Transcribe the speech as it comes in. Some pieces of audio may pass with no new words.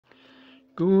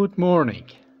Good morning.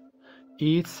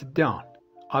 It's done.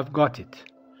 I've got it.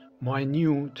 My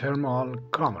new thermal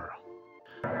camera.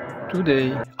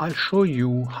 Today I'll show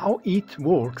you how it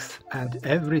works and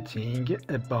everything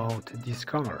about this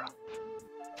camera.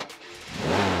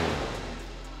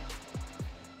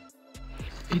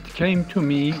 It came to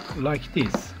me like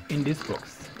this in this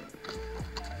box.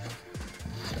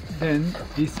 Then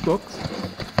this box.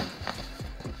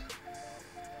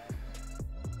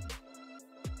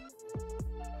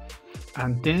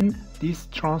 And then this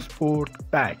transport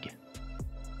bag.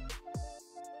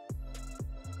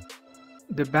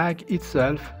 The bag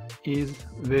itself is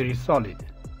very solid.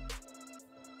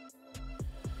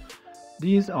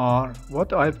 These are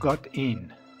what I've got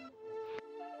in.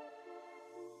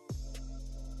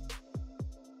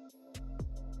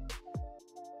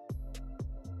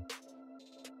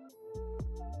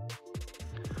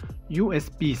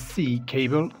 USB-C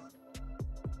cable,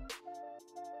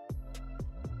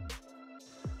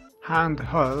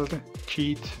 handheld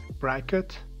kit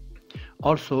bracket.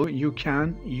 Also, you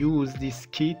can use this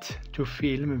kit to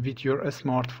film with your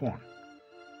smartphone.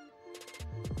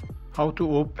 How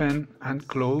to open and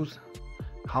close,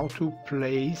 how to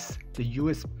place the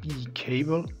USB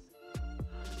cable,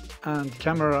 and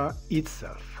camera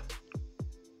itself.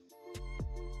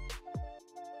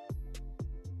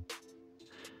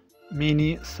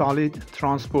 Mini solid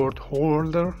transport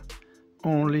holder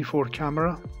only for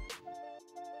camera.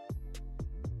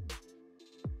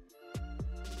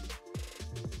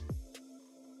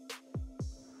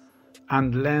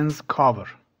 And lens cover.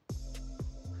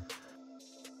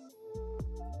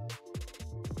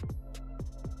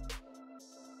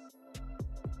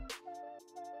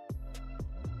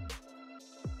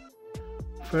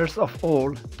 First of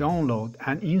all, download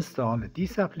and install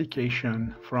this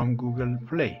application from Google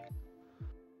Play.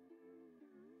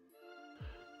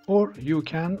 Or you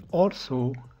can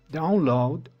also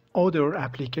download other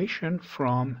applications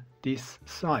from this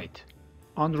site.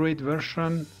 Android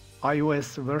version,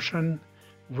 iOS version,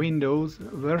 Windows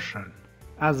version,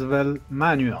 as well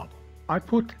manual. I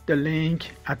put the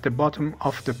link at the bottom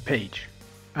of the page.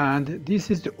 And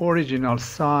this is the original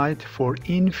site for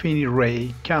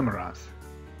InfiRay cameras.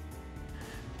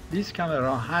 This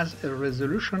camera has a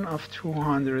resolution of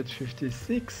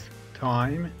 256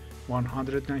 x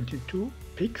 192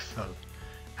 pixels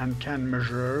and can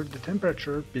measure the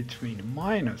temperature between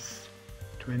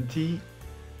 -20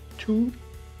 to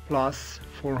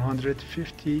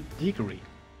 +450 degrees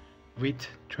with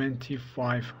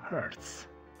 25 Hz.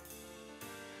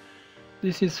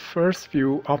 This is first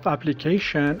view of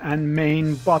application and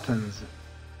main buttons.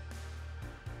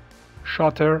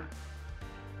 Shutter,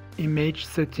 image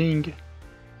setting,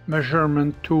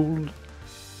 measurement tool,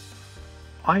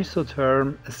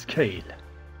 isotherm scale,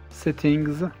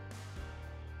 settings,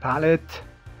 palette,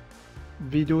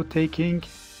 video taking,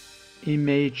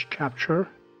 image capture,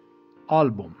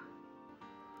 album.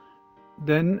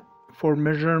 Then for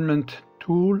measurement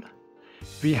tool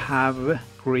we have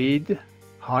grid,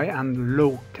 high and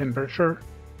low temperature,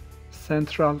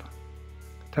 central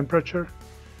temperature,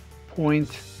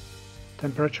 point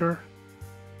temperature,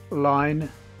 line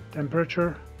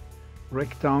temperature,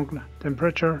 rectangle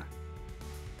temperature,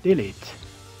 delete.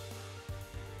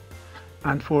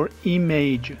 And for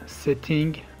image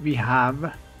setting we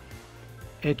have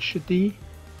HD,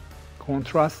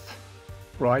 contrast,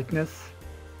 brightness,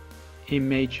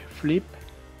 image flip,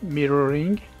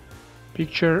 mirroring,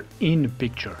 picture in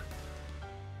picture.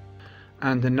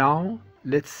 And now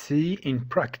let's see in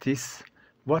practice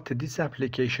what this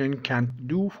application can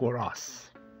do for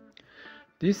us.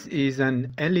 This is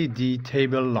an LED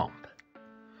table lamp.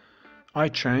 I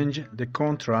change the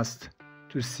contrast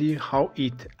to see how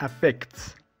it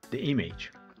affects the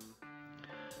image.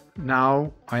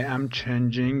 Now I am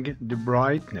changing the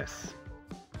brightness.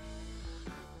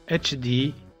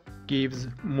 HD gives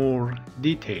more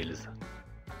details.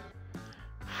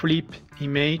 Flip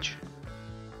image.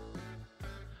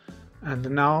 And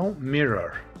now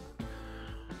mirror.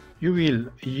 You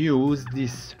will use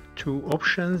these two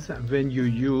options when you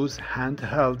use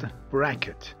handheld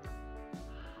bracket.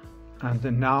 And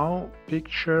now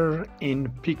picture in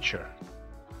picture.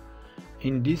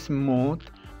 In this mode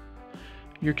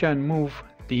you can move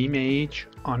the image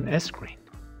on a screen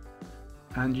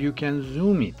and you can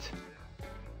zoom it,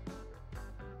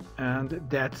 and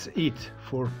that's it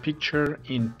for picture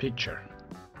in picture.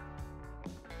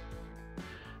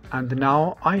 And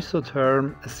now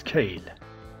isotherm scale.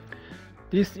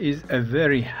 This is a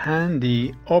very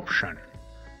handy option.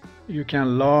 You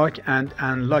can lock and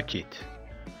unlock it.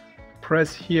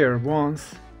 Press here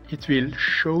once, it will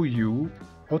show you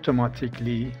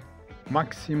automatically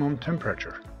maximum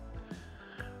temperature,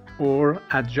 or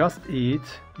adjust it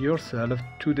yourself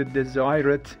to the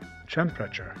desired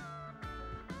temperature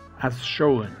as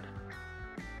shown.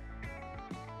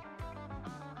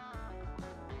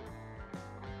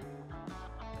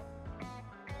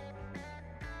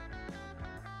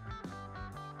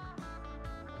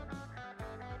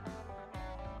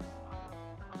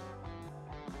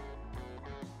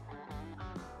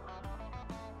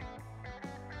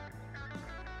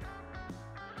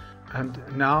 And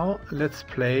now let's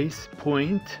place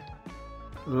point,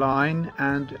 line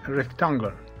and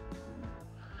rectangle.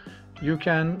 You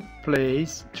can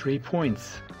place 3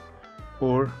 points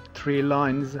or 3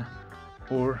 lines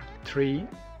or 3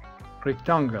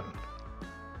 rectangles.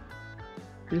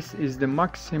 This is the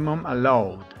maximum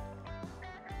allowed.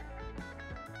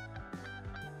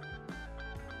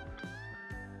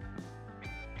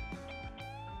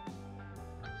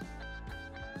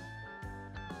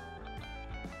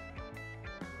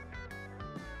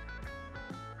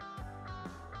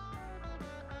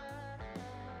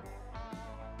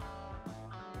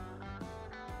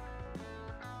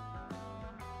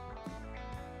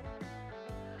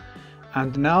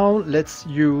 And now let's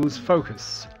use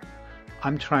focus.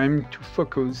 I'm trying to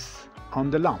focus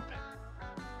on the lamp.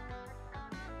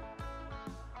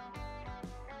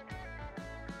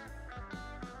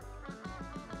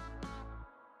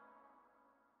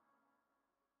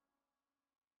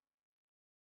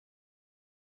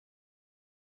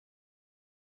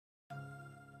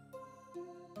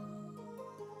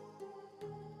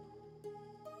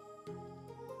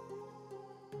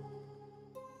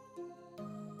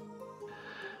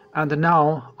 And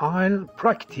now I'll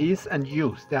practice and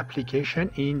use the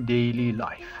application in daily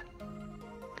life.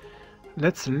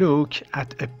 Let's look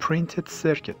at a printed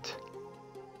circuit.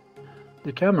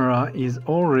 The camera is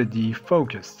already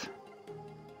focused.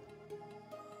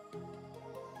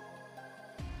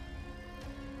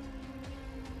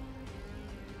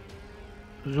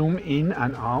 Zoom in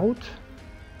and out.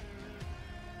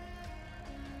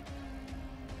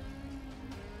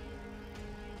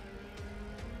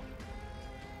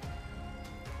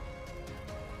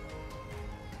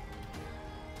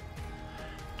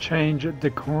 Change the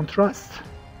contrast.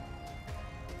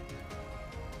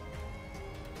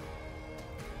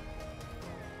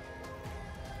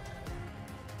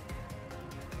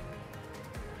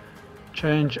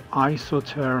 Change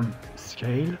isotherm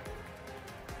scale.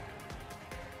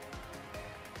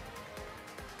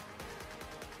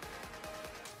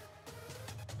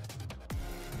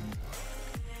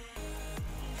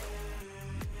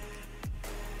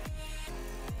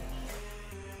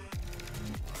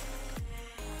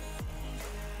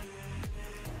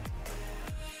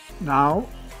 Now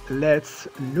let's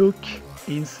look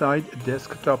inside a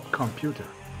desktop computer.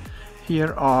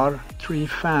 Here are 3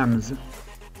 fans.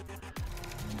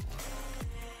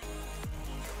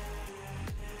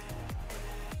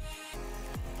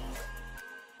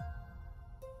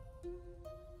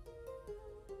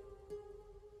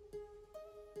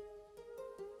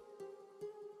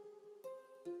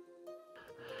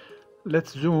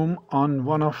 Let's zoom on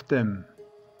one of them.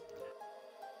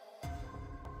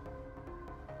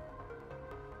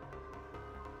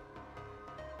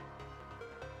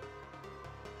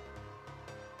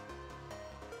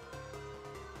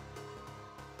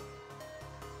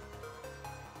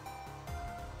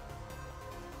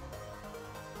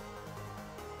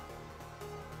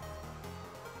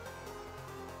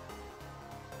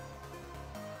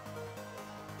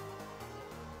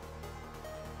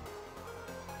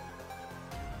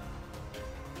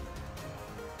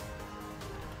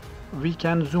 We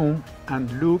can zoom and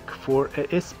look for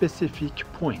a specific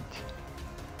point.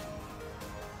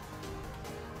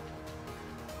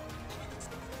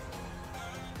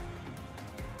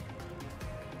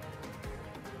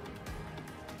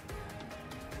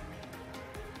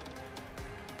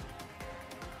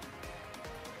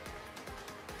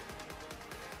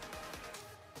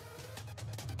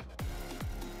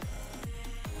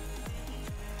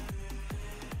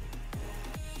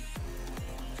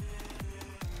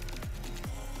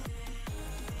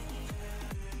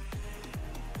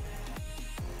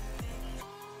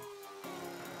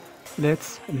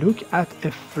 Let's look at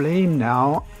a flame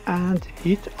now and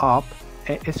heat up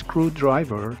a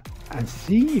screwdriver and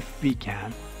see if we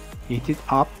can heat it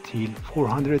up till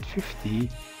 450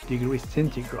 degrees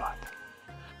centigrade.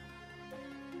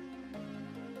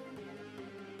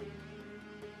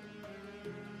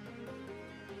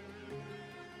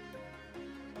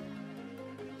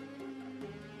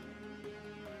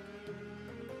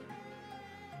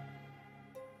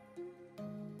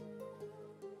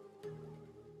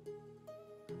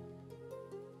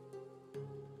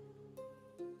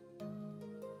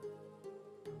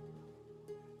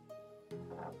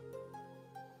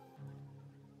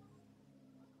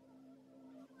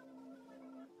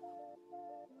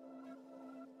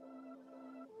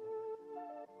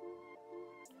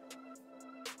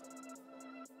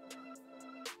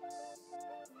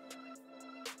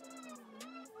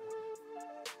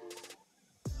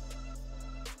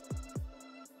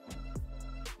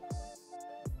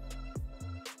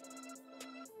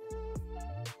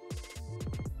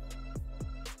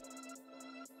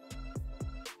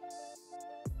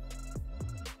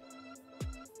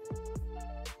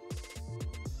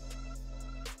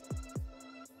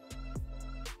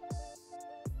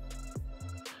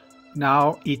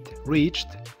 Now it reached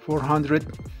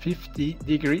 450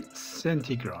 degrees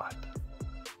centigrade.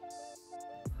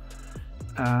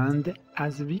 And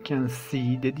as we can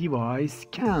see, the device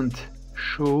can't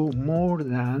show more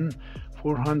than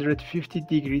 450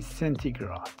 degrees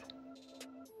centigrade.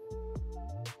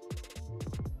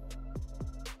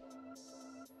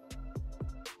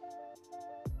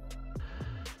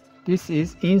 This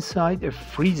is inside a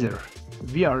freezer.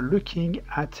 We are looking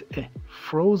at a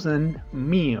frozen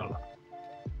meal.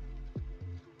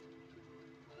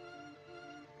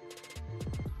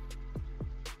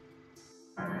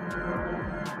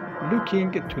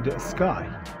 Looking to the sky,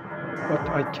 but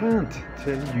I can't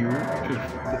tell you if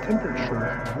the temperature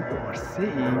you are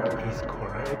seeing is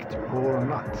correct or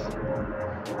not.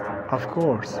 Of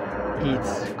course,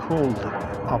 it's cold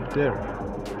up there,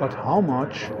 but how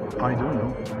much, I don't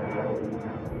know.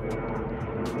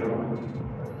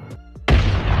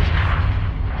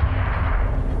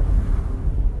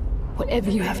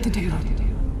 Whatever you have to do.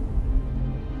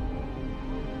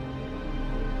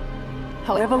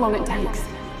 However long it takes.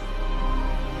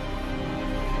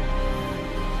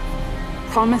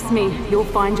 Promise me you'll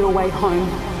find your way home.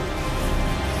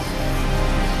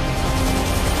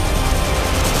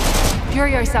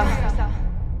 Furiosa,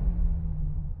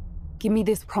 give me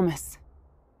this promise.